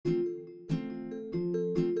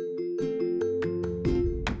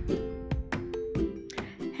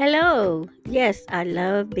Hello. Yes, I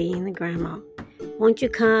love being a grandma. Won't you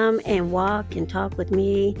come and walk and talk with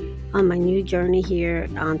me on my new journey here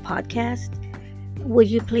on podcast? Would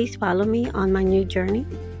you please follow me on my new journey?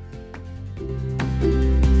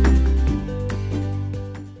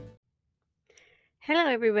 Hello,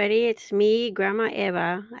 everybody. It's me, Grandma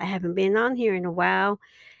Eva. I haven't been on here in a while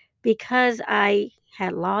because I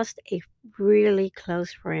had lost a really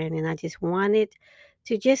close friend, and I just wanted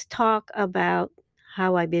to just talk about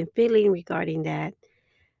how I've been feeling regarding that.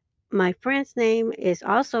 My friend's name is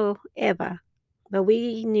also Eva, but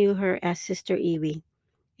we knew her as Sister Evie,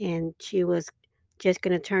 and she was just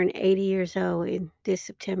going to turn 80 years old in this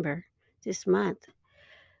September, this month.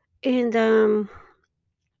 And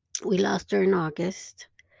we lost her in August.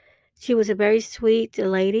 She was a very sweet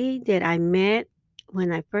lady that I met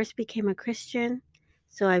when I first became a Christian.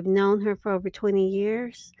 So I've known her for over 20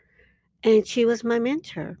 years, and she was my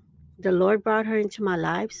mentor. The Lord brought her into my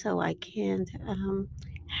life so I can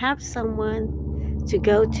have someone to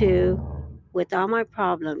go to with all my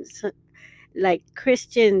problems, like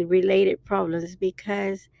Christian related problems,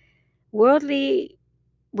 because worldly,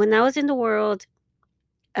 when I was in the world,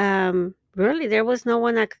 really there was no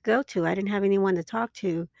one I could go to. I didn't have anyone to talk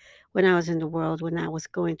to when I was in the world, when I was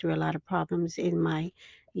going through a lot of problems in my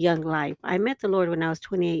young life. I met the Lord when I was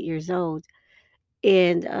 28 years old.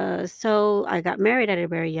 And so I got married at a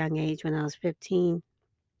very young age when I was 15.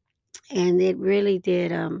 And it really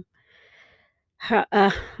did. I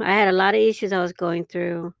had a lot of issues I was going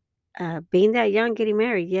through. Being that young, getting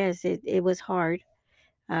married, yes, it was hard.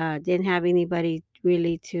 Didn't have anybody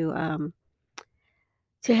really to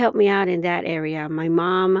help me out in that area. My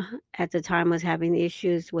mom at the time was having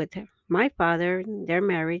issues with my father. Their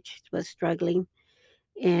marriage was struggling,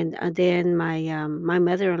 and then my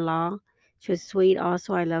mother-in-law, she was sweet.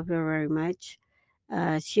 Also, I love her very much.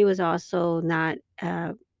 She was also not,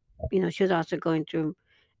 she was also going through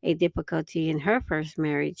a difficulty in her first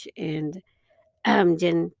marriage, and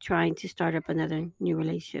then trying to start up another new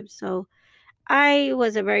relationship. So I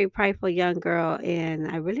was a very prideful young girl, and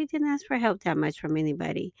I really didn't ask for help that much from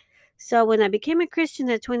anybody. So when I became a Christian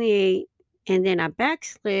at 28, and then I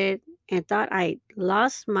backslid and thought I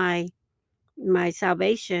lost my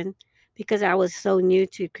salvation because I was so new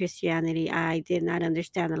to Christianity. I did not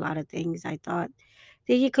understand a lot of things. I thought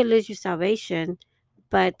that you could lose your salvation,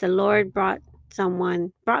 but the Lord brought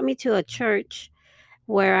me to a church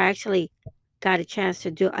where I actually got a chance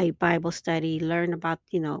to do a Bible study, learn about,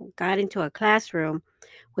 got into a classroom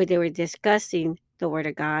where they were discussing the Word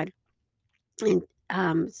of God. And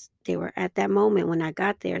they were at that moment when I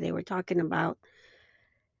got there, they were talking about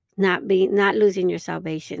not losing your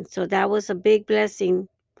salvation. So that was a big blessing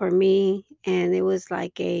for me, and it was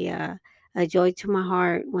like a joy to my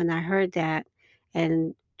heart when I heard that.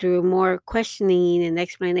 And through more questioning and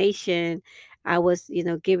explanation, I was,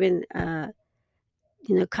 given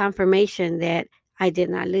confirmation that I did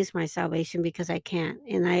not lose my salvation because I can't.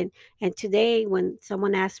 And today when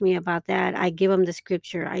someone asks me about that, I give them the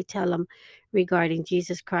scripture. I tell them regarding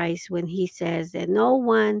Jesus Christ when he says that no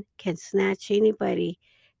one can snatch anybody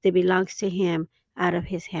that belongs to him out of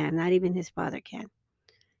his hand, not even his father can.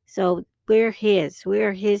 So we're his.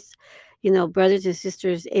 We're his, brothers and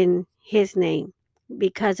sisters in his name.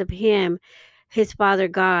 Because of him, his father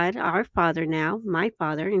God, our father now, my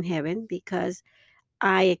father in heaven, because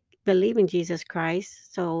I believe in Jesus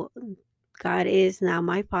Christ. So God is now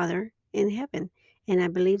my Father in heaven. And I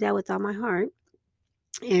believe that with all my heart.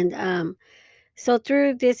 And so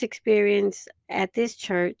through this experience at this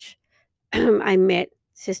church, I met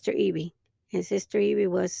Sister Evie. And Sister Evie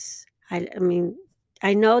was, I mean,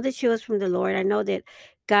 I know that she was from the Lord. I know that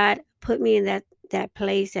God put me in that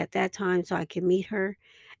place at that time so I could meet her.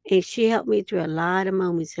 And she helped me through a lot of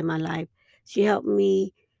moments in my life. She helped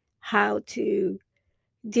me how to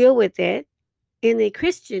deal with it in a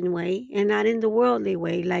Christian way and not in the worldly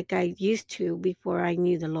way like I used to before I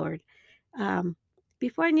knew the Lord. Um,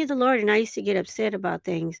 before I knew the Lord and I used to get upset about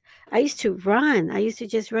things, I used to run. I used to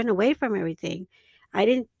just run away from everything. I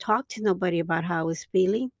didn't talk to nobody about how I was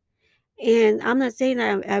feeling. And I'm not saying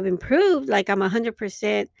I've improved, like I'm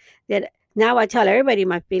 100% that now I tell everybody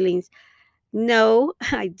my feelings. No,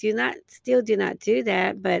 I still do not do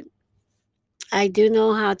that, but I do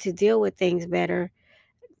know how to deal with things better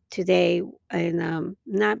today and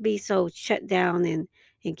not be so shut down and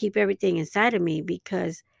keep everything inside of me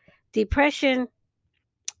because depression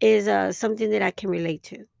is something that I can relate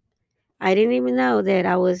to. I didn't even know that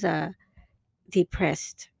I was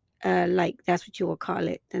depressed. Like that's what you will call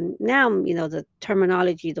it. And now, the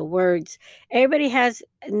terminology, the words, everybody has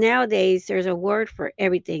nowadays, there's a word for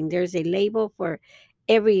everything. There's a label for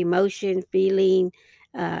every emotion, feeling.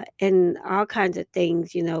 and all kinds of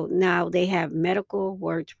things. Now they have medical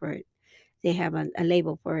words for it. They have a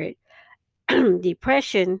label for it.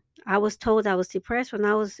 Depression. I was told I was depressed when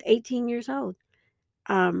I was 18 years old.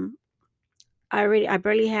 Um, I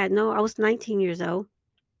barely had no. I was 19 years old.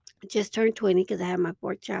 Just turned 20 because I had my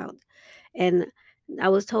fourth child, and I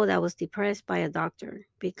was told I was depressed by a doctor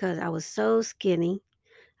because I was so skinny.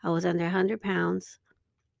 I was under 100 pounds,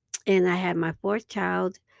 and I had my fourth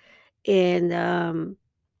child, and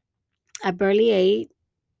I barely ate.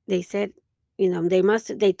 They said,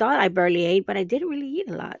 they thought I barely ate, but I didn't really eat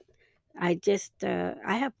a lot. I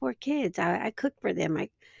have 4 kids. I cooked for them.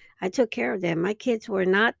 I took care of them. My kids were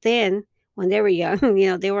not thin when they were young.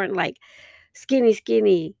 They weren't like skinny,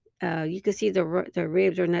 skinny. You could see the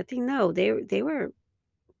ribs or nothing. No, they were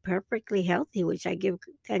perfectly healthy, which I give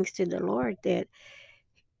thanks to the Lord that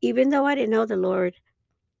even though I didn't know the Lord,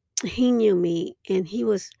 He knew me and He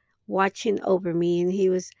was watching over me and He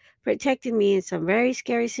was protecting me in some very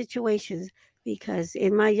scary situations because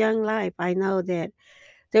in my young life, I know that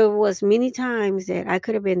there was many times that I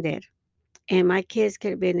could have been dead and my kids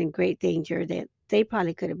could have been in great danger that they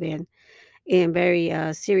probably could have been in very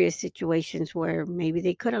serious situations where maybe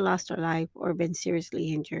they could have lost their life or been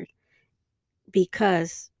seriously injured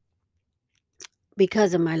because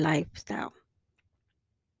because of my lifestyle.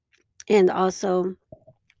 And also,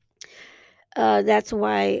 that's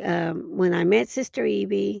why when I met Sister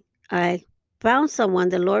Evie, I found someone.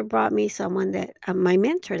 The Lord brought me someone that my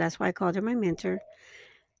mentor. That's why I called her my mentor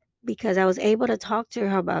because I was able to talk to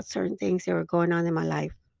her about certain things that were going on in my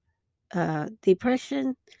life.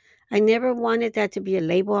 Depression. I never wanted that to be a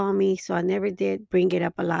label on me, so I never did bring it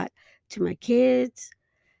up a lot to my kids,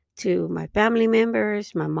 to my family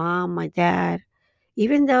members, my mom, my dad.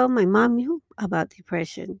 Even though my mom knew about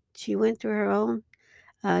depression, she went through her own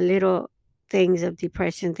little things of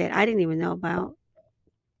depression that I didn't even know about.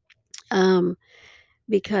 Um,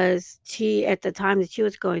 because she, at the time that she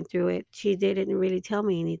was going through it, she didn't really tell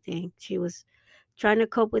me anything. She was trying to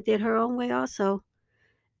cope with it her own way, also.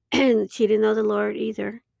 And she didn't know the Lord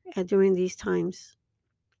either during these times.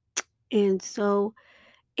 And so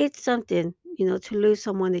it's something, to lose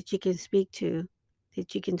someone that you can speak to,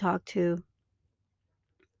 that you can talk to,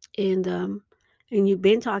 and you've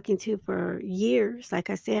been talking to for years, like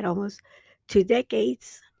I said, almost 2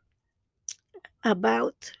 decades,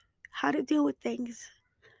 about how to deal with things.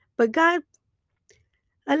 But God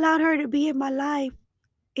allowed her to be in my life,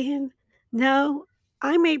 and now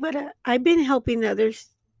I've been helping others,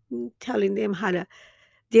 telling them how to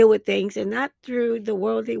deal with things, and not through the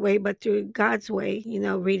worldly way, but through God's way,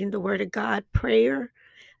 reading the Word of God, prayer.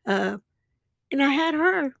 Uh, and I had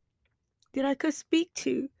her that I could speak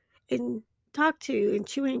to and talk to, and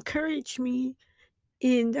she would encourage me.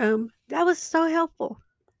 And that was so helpful.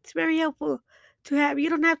 It's very helpful to have. You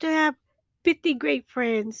don't have to have 50 great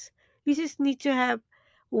friends. You just need to have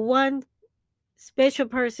one special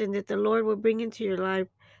person that the Lord will bring into your life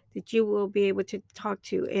that you will be able to talk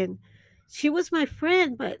to. And she was my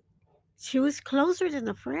friend, but she was closer than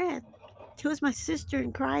a friend. She was my sister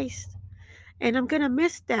in Christ. And I'm going to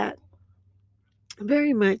miss that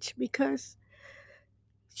very much because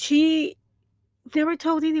she never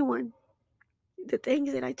told anyone the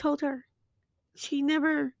things that I told her. She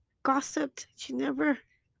never gossiped. She never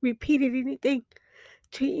repeated anything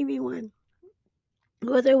to anyone,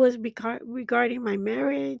 whether it was regarding my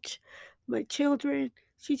marriage, my children.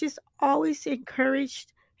 She just always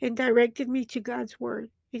encouraged and directed me to God's word.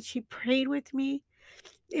 And she prayed with me.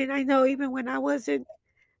 And I know even when I wasn't,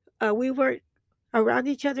 we weren't around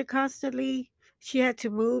each other constantly. She had to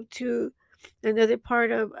move to another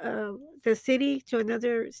part of the city, to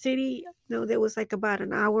another city. No, that was like about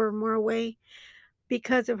an hour or more away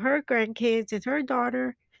because of her grandkids and her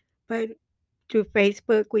daughter. But through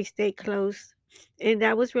Facebook, we stayed close. And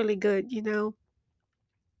that was really good,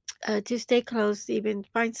 to stay close, even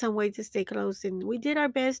find some way to stay close. And we did our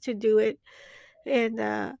best to do it. And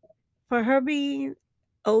for her being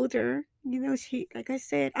older, she, like I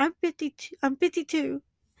said, I'm 52,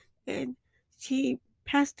 and she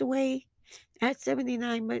passed away at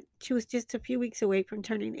 79, but she was just a few weeks away from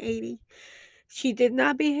turning 80. She did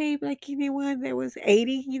not behave like anyone that was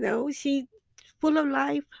 80, she full of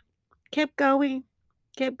life, kept going,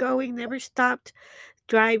 never stopped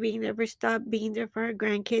driving, never stopped being there for her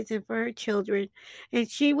grandkids and for her children. And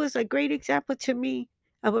she was a great example to me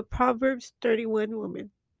of a Proverbs 31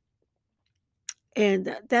 woman.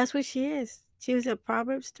 And that's what she is. She was a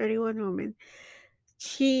Proverbs 31 woman.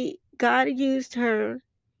 God used her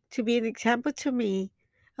to be an example to me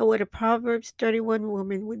of what a Proverbs 31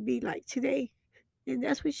 woman would be like today. And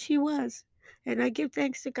that's what she was. And I give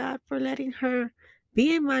thanks to God for letting her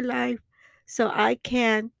be in my life so I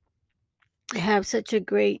can have such a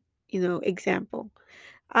great, example.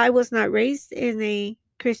 I was not raised in a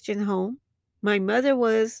Christian home. My mother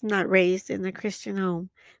was not raised in a Christian home.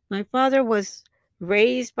 My father was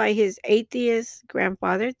raised by his atheist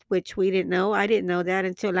grandfather, which we didn't know. I didn't know that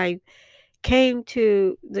until I came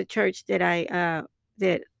to the church that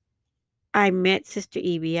I met Sister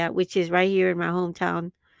Evie at, which is right here in my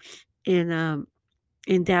hometown in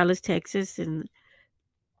Dallas, Texas, and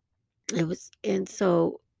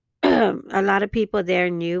so a lot of people there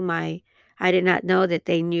knew my. I did not know that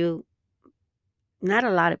they knew. Not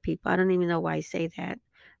a lot of people. I don't even know why I say that,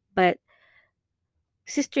 but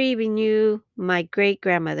Sister Evie knew my great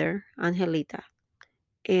grandmother Angelita,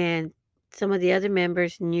 and some of the other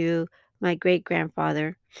members knew my great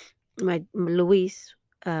grandfather, my Luis,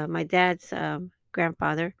 my dad's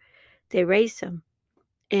grandfather. They raised him,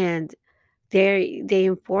 and they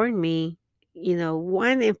informed me,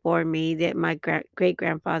 one informed me that my great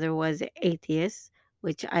grandfather was atheist,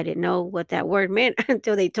 which I didn't know what that word meant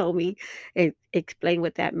until they told me and explained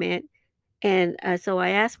what that meant. And so I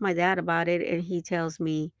asked my dad about it, and he tells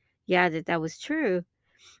me, yeah, that was true.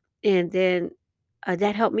 And then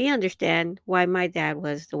that helped me understand why my dad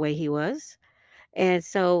was the way he was. And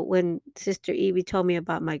so when Sister Evie told me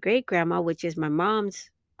about my great grandma, which is my mom's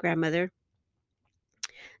grandmother,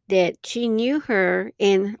 that she knew her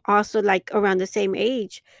and also like around the same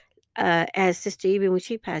age as Sister Evie when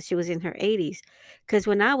she passed. She was in her 80s. Because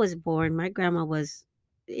when I was born, my grandma was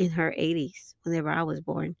in her 80s whenever I was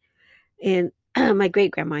born. And my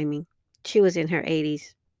great grandma, I mean, she was in her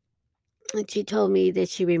 80s. And she told me that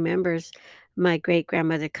she remembers my great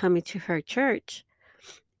grandmother coming to her church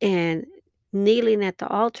and kneeling at the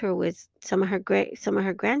altar with some of her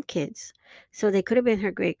grandkids. So they could have been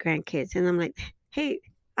her great grandkids. And I'm like, hey,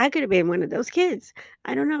 I could have been one of those kids.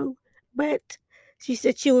 I don't know. But she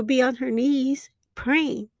said she would be on her knees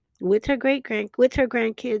praying with with her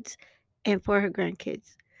grandkids and for her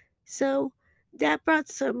grandkids. So that brought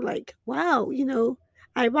some like, wow,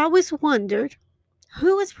 I've always wondered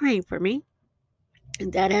who was praying for me.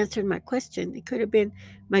 And that answered my question. It could have been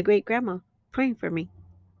my great grandma praying for me.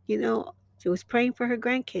 She was praying for her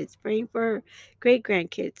grandkids, praying for her great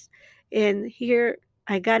grandkids. And here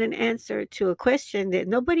I got an answer to a question that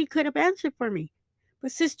nobody could have answered for me.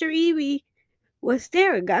 But Sister Evie was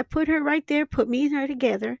there. God put her right there, put me and her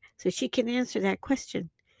together so she can answer that question.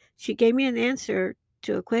 She gave me an answer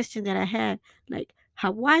to a question that I had, like,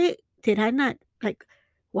 why did I not, like,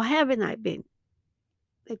 why haven't I been,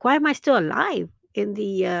 like, why am I still alive in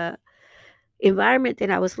the environment that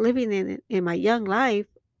I was living in my young life?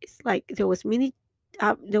 It's like there was many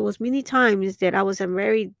times that I was in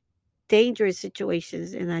very dangerous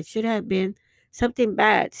situations, and I should have been something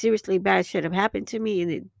bad, seriously bad, should have happened to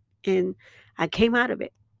me, and I came out of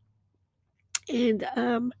it. And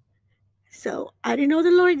so I didn't know the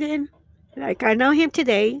Lord then, like I know Him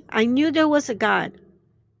today. I knew there was a God.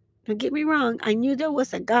 Don't get me wrong, I knew there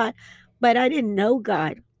was a God, but I didn't know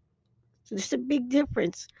God. So there's a big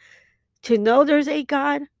difference to know there's a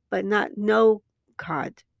God, but not know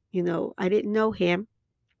God. I didn't know Him,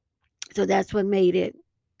 so that's what made it.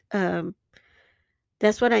 Um,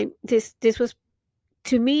 that's what I this was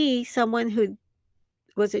to me someone who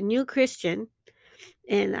was a new Christian,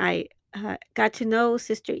 and I got to know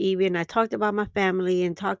Sister Evie, and I talked about my family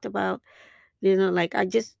and talked about like I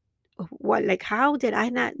just what like how did I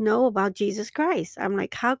not know about Jesus Christ? I'm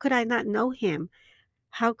like, how could I not know Him?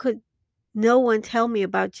 How could no one tell me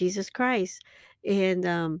about Jesus Christ?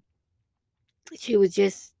 And she was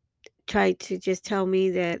just try to just tell me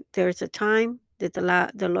that there's a time that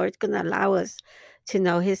the Lord's going to allow us to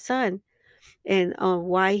know His Son, and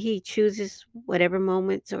why He chooses whatever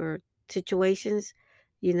moments or situations.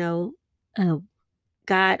 You know, uh,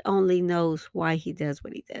 God only knows why He does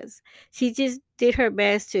what He does. She just did her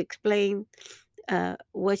best to explain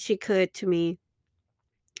what she could to me.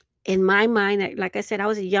 In my mind, like I said, I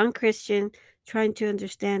was a young Christian trying to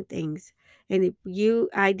understand things. And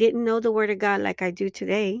I didn't know the Word of God like I do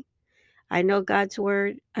today. I know God's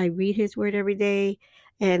word. I read His word every day,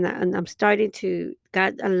 and I'm starting to.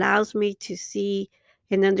 God allows me to see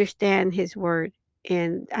and understand His word,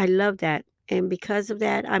 and I love that. And because of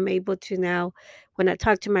that, I'm able to now, when I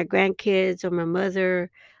talk to my grandkids or my mother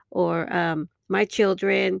or my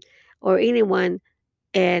children or anyone,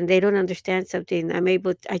 and they don't understand something,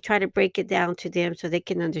 I try to break it down to them so they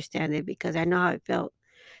can understand it because I know how it felt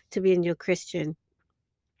to be a new Christian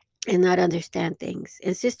and not understand things.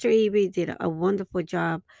 And Sister Evie did a wonderful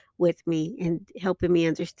job with me and helping me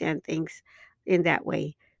understand things in that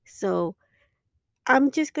way. So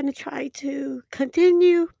I'm just going to try to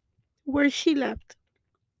continue where she left.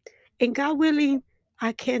 And God willing,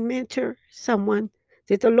 I can mentor someone,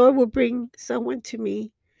 that the Lord will bring someone to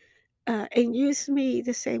me and use me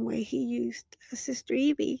the same way He used Sister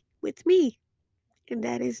Evie with me. And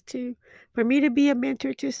that is for me to be a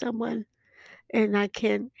mentor to someone, and I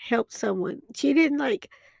can help someone. She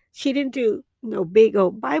didn't do no big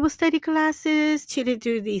old Bible study classes. She didn't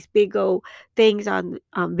do these big old things on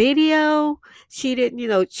video. She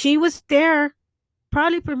didn't, she was there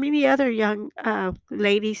probably for many other young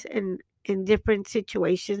ladies in different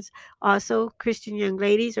situations. Also, Christian young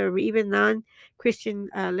ladies or even non-Christian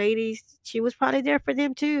ladies. She was probably there for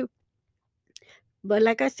them too. But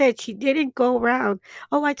like I said, she didn't go around,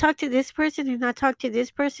 "Oh, I talked to this person and I talked to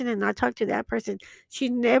this person and I talked to that person." She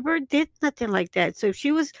never did nothing like that. So if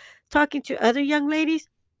she was talking to other young ladies,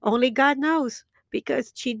 only God knows,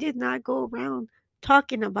 because she did not go around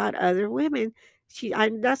talking about other women.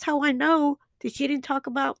 That's how I know that she didn't talk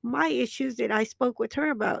about my issues that I spoke with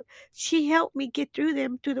her about. She helped me get through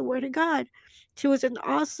them through the word of God. She was an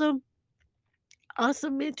awesome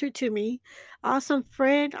mentor to me, awesome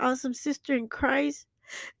friend, awesome sister in Christ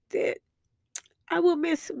that I will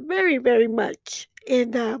miss very, very much.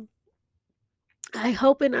 And I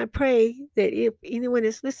hope and I pray that if anyone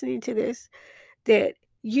is listening to this, that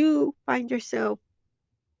you find yourself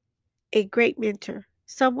a great mentor,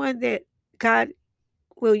 someone that God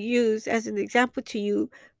will use as an example to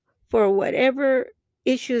you for whatever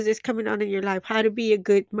issues is coming on in your life, how to be a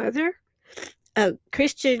good mother, a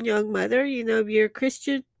Christian young mother. If you're a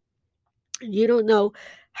Christian, you don't know,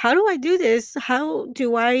 how do I do this? How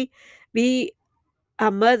do I be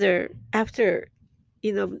a mother after,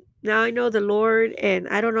 now I know the Lord and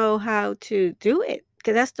I don't know how to do it,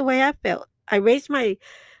 because that's the way I felt. I raised my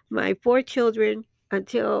four children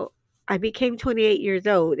until I became 28 years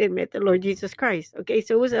old and met the Lord Jesus Christ. Okay,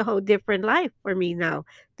 so it was a whole different life for me now.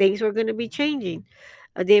 Things were going to be changing.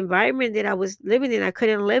 The environment that I was living in, I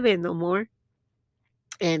couldn't live in no more.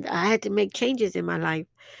 And I had to make changes in my life.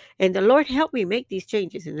 And the Lord helped me make these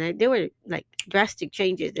changes. And there were like drastic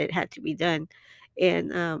changes that had to be done.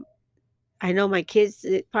 And I know my kids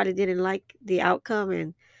probably didn't like the outcome,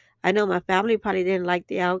 and I know my family probably didn't like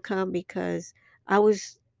the outcome, because I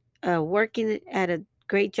was working at a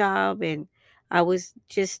great job, and I was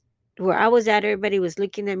just where I was at. Everybody was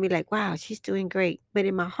looking at me like, "Wow, she's doing great," but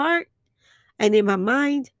in my heart and in my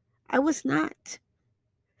mind, I was not.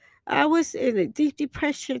 I was in a deep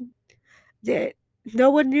depression that no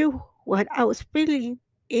one knew what I was feeling,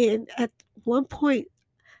 and at one point,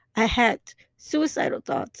 I had suicidal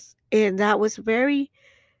thoughts, and that was very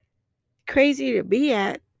crazy to be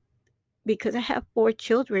at, because I have four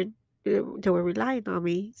children that were relying on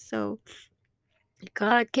me. So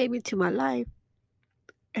God came into my life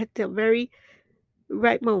at the very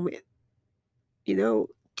right moment. You know,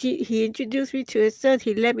 He introduced me to His Son.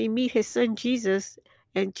 He let me meet His Son Jesus,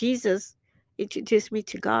 and Jesus introduced me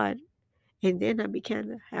to God. And then I began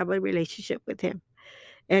to have a relationship with Him.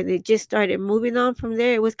 And it just started moving on from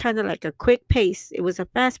there. It was kind of like a quick pace. It was a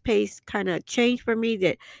fast pace kind of change for me,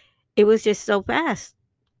 that it was just so fast.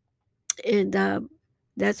 And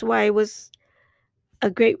that's why it was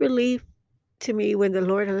a great relief to me when the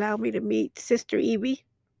Lord allowed me to meet Sister Evie,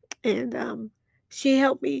 and she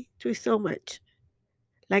helped me through so much.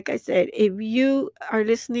 Like I said, if you are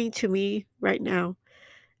listening to me right now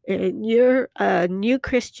and you're a new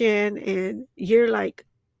Christian and you're like,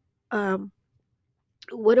 um,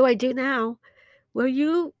 what do I do now? Well,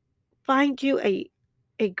 you find you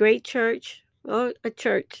a great church, or a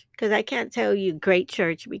church, because I can't tell you great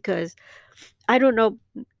church, because I don't know.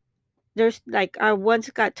 There's like, I once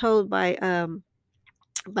got told by Johann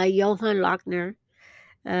Lochner.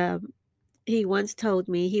 Um, he once told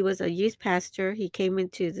me, he was a youth pastor. He came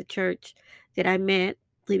into the church that I met.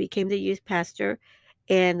 He became the youth pastor,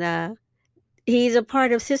 and he's a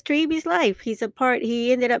part of Sister Evie's life.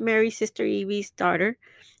 He ended up marrying Sister Evie's daughter,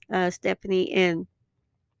 Stephanie, and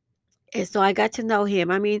so I got to know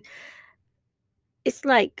him. I mean, it's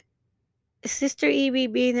like Sister Evie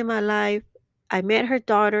being in my life. I met her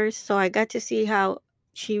daughters, so I got to see how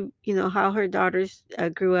how her daughters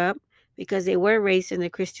grew up, because they were raised in a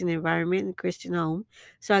Christian environment, and Christian home.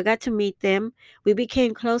 So I got to meet them. We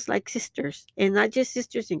became close like sisters, and not just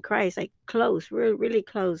sisters in Christ, like close. We're really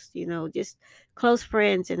close, just close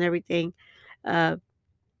friends and everything. Uh,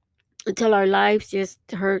 until our lives, just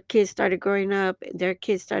her kids started growing up, their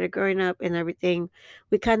kids started growing up, and everything.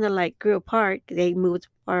 We kind of like grew apart. They moved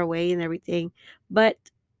far away and everything. But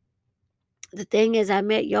the thing is, I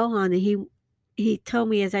met Johan, and he told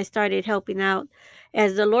me, as I started helping out,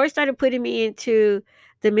 as the Lord started putting me into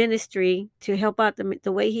the ministry to help out,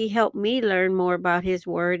 the way He helped me learn more about His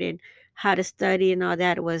Word and how to study and all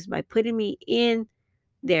that was by putting me in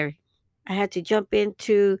there. I had to jump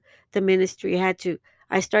into the ministry.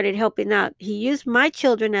 I started helping out. He used my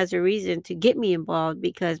children as a reason to get me involved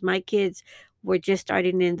because my kids were just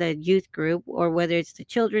starting in the youth group, or whether it's the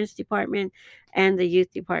children's department and the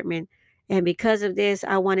youth department. And because of this,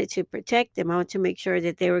 I wanted to protect them. I wanted to make sure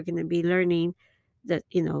that they were going to be learning the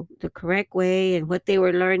correct way and what they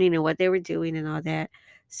were learning and what they were doing and all that.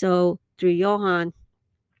 So through Johan,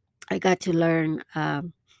 I got to learn a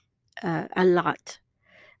lot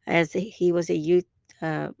as he was a youth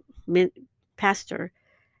uh, min- pastor.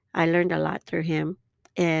 I learned a lot through him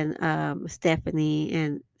and Stephanie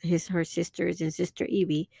and her sisters and Sister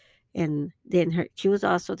Evie, and then she was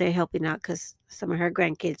also there helping out because some of her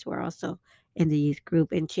grandkids were also in the youth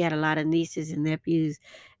group, and she had a lot of nieces and nephews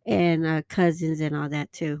and cousins and all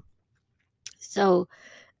that too. So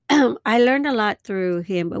I learned a lot through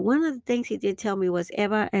him, but one of the things he did tell me was,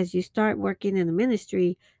 Eva, as you start working in the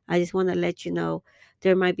ministry, I just want to let you know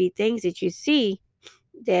there might be things that you see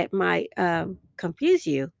that might confuse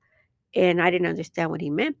you. And I didn't understand what he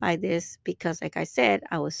meant by this because, like I said,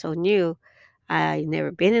 I was so new. I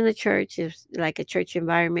never been in a church, it's like a church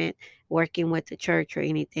environment, working with the church or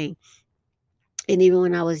anything. And even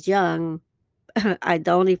when I was young,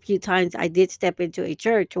 the only few times I did step into a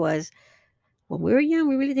church was when we were young.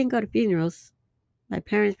 We really didn't go to funerals. My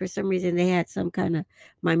parents, for some reason, they had some kind of,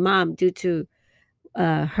 my mom, due to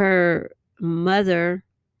her mother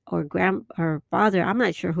or her father, I'm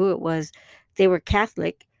not sure who it was, they were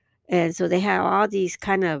Catholic. And so they had all these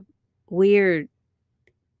kind of weird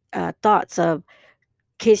thoughts of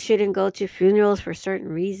kids shouldn't go to funerals for certain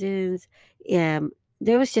reasons. Um,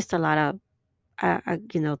 there was just a lot of,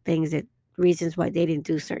 things that, reasons why they didn't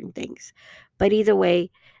do certain things. But either way,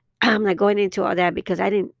 I'm not going into all that because I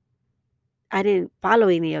didn't follow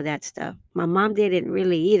any of that stuff. My mom didn't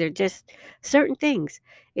really either, just certain things.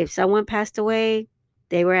 If someone passed away,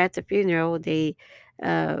 they were at the funeral.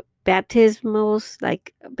 Baptismals,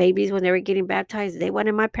 like babies when they were getting baptized, they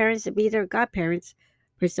wanted my parents to be their godparents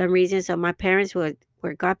for some reason. So my parents were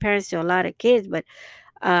godparents to a lot of kids, but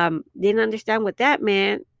didn't understand what that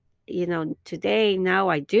meant. Today, now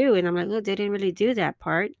I do. And I'm like, oh, they didn't really do that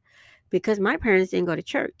part because my parents didn't go to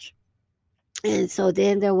church. And so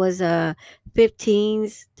then there was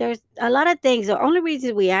 15s. There's a lot of things. The only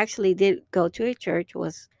reason we actually did go to a church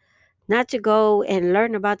was not to go and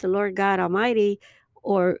learn about the Lord God Almighty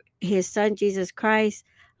or his son Jesus Christ.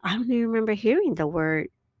 I don't even remember hearing the word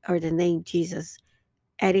or the name Jesus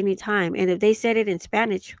at any time. And if they said it in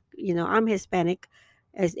Spanish, I'm Hispanic,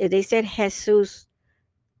 as if they said Jesus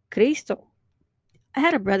Cristo. I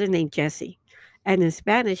had a brother named Jesse, and in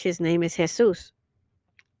Spanish his name is Jesus.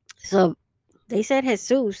 So they said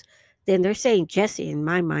Jesus, then they're saying Jesse in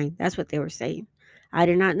my mind. That's what they were saying. I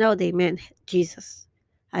did not know they meant Jesus.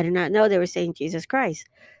 I did not know they were saying Jesus Christ.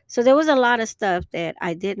 So there was a lot of stuff that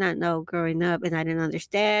I did not know growing up, and I didn't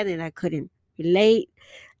understand, and I couldn't relate.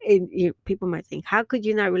 And people might think, how could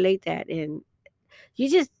you not relate that? And you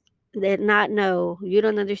just did not know. You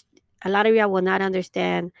don't understand. A lot of y'all will not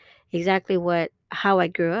understand exactly how I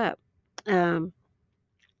grew up, um,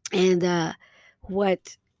 and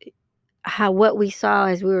what what we saw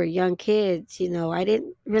as we were young kids. I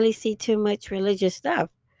didn't really see too much religious stuff.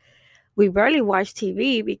 We barely watched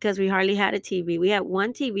TV because we hardly had a TV. We had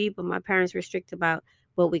one TV, but my parents were strict about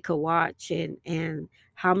what we could watch and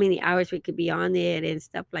how many hours we could be on it and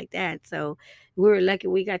stuff like that. So we were lucky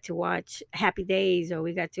we got to watch Happy Days, or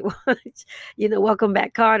we got to watch, Welcome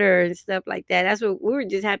Back Carter and stuff like that. That's what we were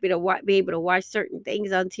just happy to be able to watch certain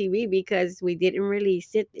things on TV because we didn't really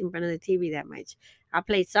sit in front of the TV that much. I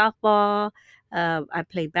played softball. I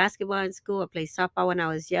played basketball in school. I played softball when I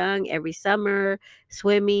was young every summer,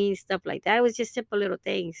 swimming, stuff like that. It was just simple little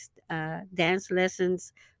things, dance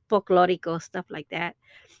lessons, folklorico, stuff like that.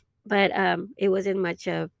 But it wasn't much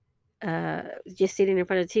of just sitting in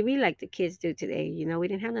front of the TV like the kids do today. We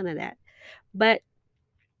didn't have none of that. But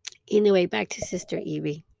anyway, back to Sister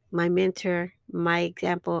Evie, my mentor, my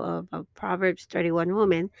example of a Proverbs 31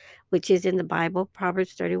 woman, which is in the Bible,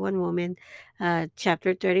 Proverbs 31 woman,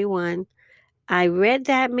 chapter 31. I read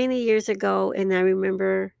that many years ago, and I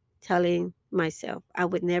remember telling myself I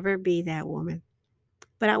would never be that woman.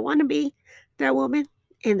 But I want to be that woman.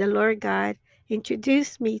 And the Lord God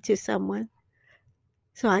introduced me to someone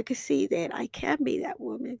so I could see that I can be that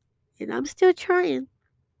woman. And I'm still trying.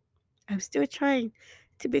 I'm still trying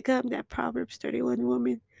to become that Proverbs 31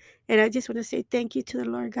 woman. And I just want to say thank you to the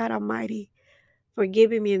Lord God Almighty for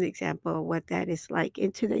giving me an example of what that is like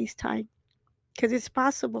in today's time. Because it's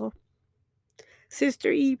possible.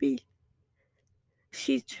 Sister Evie,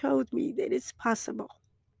 she showed me that it's possible.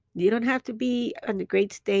 You don't have to be on the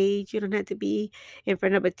great stage. You don't have to be in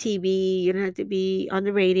front of a TV. You don't have to be on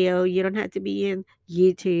the radio. You don't have to be in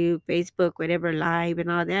YouTube, Facebook, whatever, live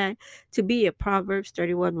and all that to be a Proverbs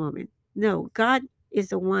 31 woman. No, God is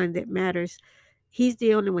the one that matters. He's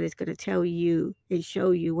the only one that's going to tell you and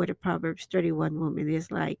show you what a Proverbs 31 woman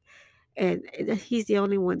is like. And he's the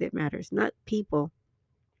only one that matters, not people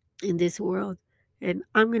in this world. And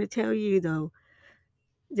I'm going to tell you, though,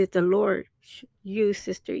 that the Lord used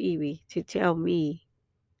Sister Evie to tell me,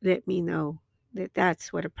 let me know that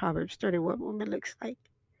that's what a Proverbs 31 woman looks like.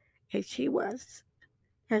 And she was.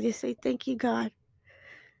 I just say, thank you, God.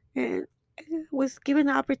 And I was given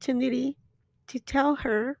the opportunity to tell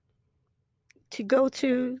her to go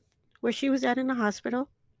to where she was at in the hospital.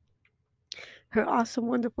 Her awesome,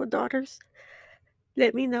 wonderful daughters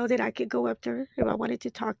let me know that I could go up to her if I wanted to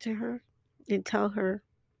talk to her and tell her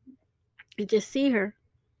and just see her.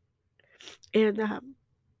 And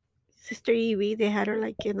Sister Evie, they had her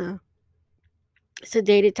like in a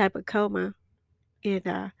sedated type of coma.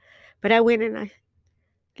 And but I went and I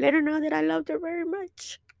let her know that I loved her very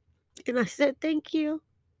much. And I said, thank you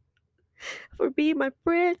for being my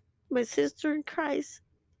friend, my sister in Christ,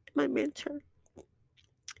 my mentor.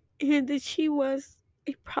 And that she was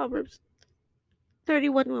a Proverbs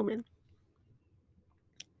 31 woman.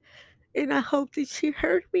 And I hope that she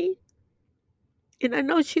heard me. And I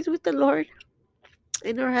know she's with the Lord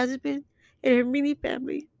and her husband and her mini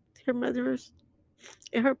family, her mothers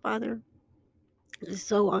and her father, and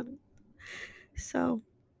so on. So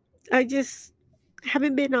I just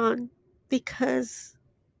haven't been on because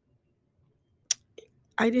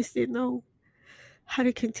I just didn't know how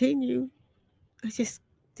to continue. I just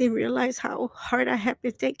didn't realize how hard I have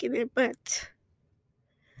been taking it, but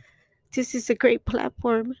this is a great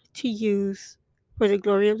platform to use for the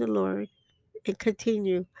glory of the Lord and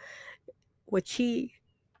continue what she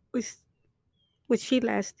was what she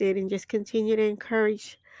last did and just continue to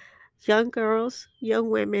encourage young girls, young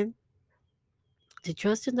women to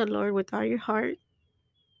trust in the Lord with all your heart.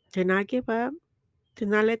 Do not give up. Do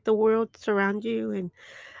not let the world surround you and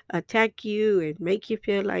attack you and make you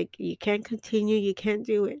feel like you can't continue, you can't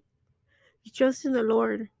do it. You trust in the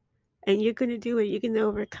Lord and you're going to do it. You're going to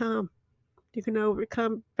overcome. You're going to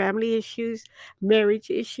overcome family issues, marriage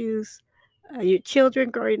issues, your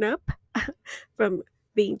children growing up from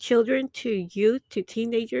being children to youth to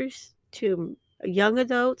teenagers to young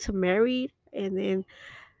adults, married, and then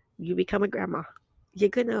you become a grandma. You're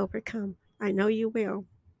going to overcome. I know you will.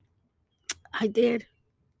 I did.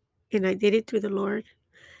 And I did it through the Lord.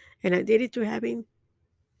 And I did it through having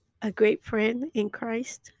a great friend in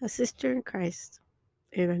Christ, a sister in Christ.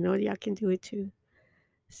 And I know y'all can do it too.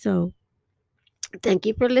 So thank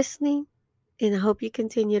you for listening. And I hope you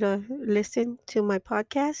continue to listen to my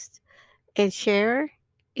podcast and share.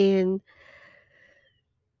 And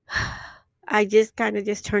I just kind of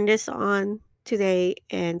just turned this on today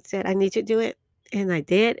and said I need to do it. And I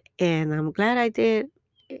did. And I'm glad I did.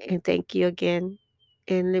 And thank you again.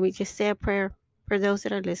 And let me just say a prayer for those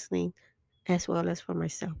that are listening as well as for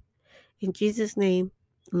myself. In Jesus' name,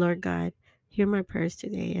 Lord God, hear my prayers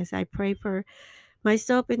today as I pray for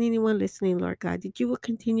myself and anyone listening, Lord God, that you will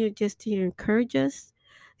continue just to encourage us,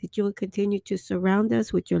 that you will continue to surround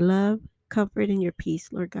us with your love, comfort, and your peace,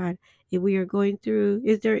 Lord God. If we are going through,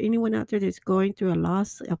 is there anyone out there that's going through a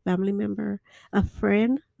loss, a family member, a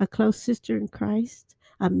friend, a close sister in Christ,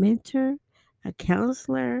 a mentor, a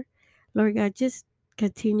counselor, Lord God, just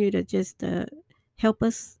continue to just help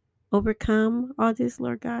us overcome all this,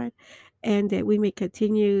 Lord God, and that we may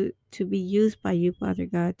continue to be used by you, Father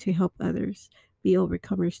God, to help others be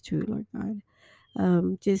overcomers too, Lord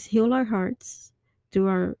God. Just heal our hearts through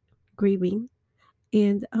our grieving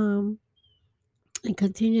and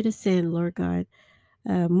continue to send, Lord God,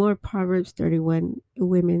 more Proverbs 31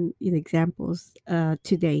 women in examples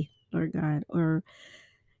today, Lord God, or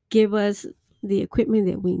give us the equipment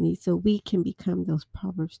that we need so we can become those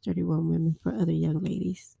Proverbs 31 women for other young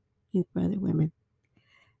ladies and for other women.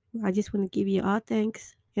 I just want to give you all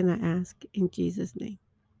thanks and I ask in Jesus' name.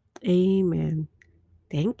 Amen.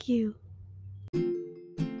 Thank you.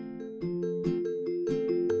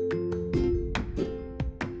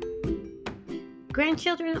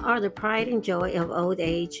 Grandchildren are the pride and joy of old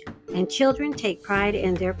age, and children take pride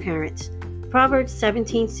in their parents. Proverbs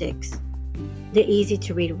 17:6, the easy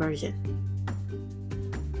to read version.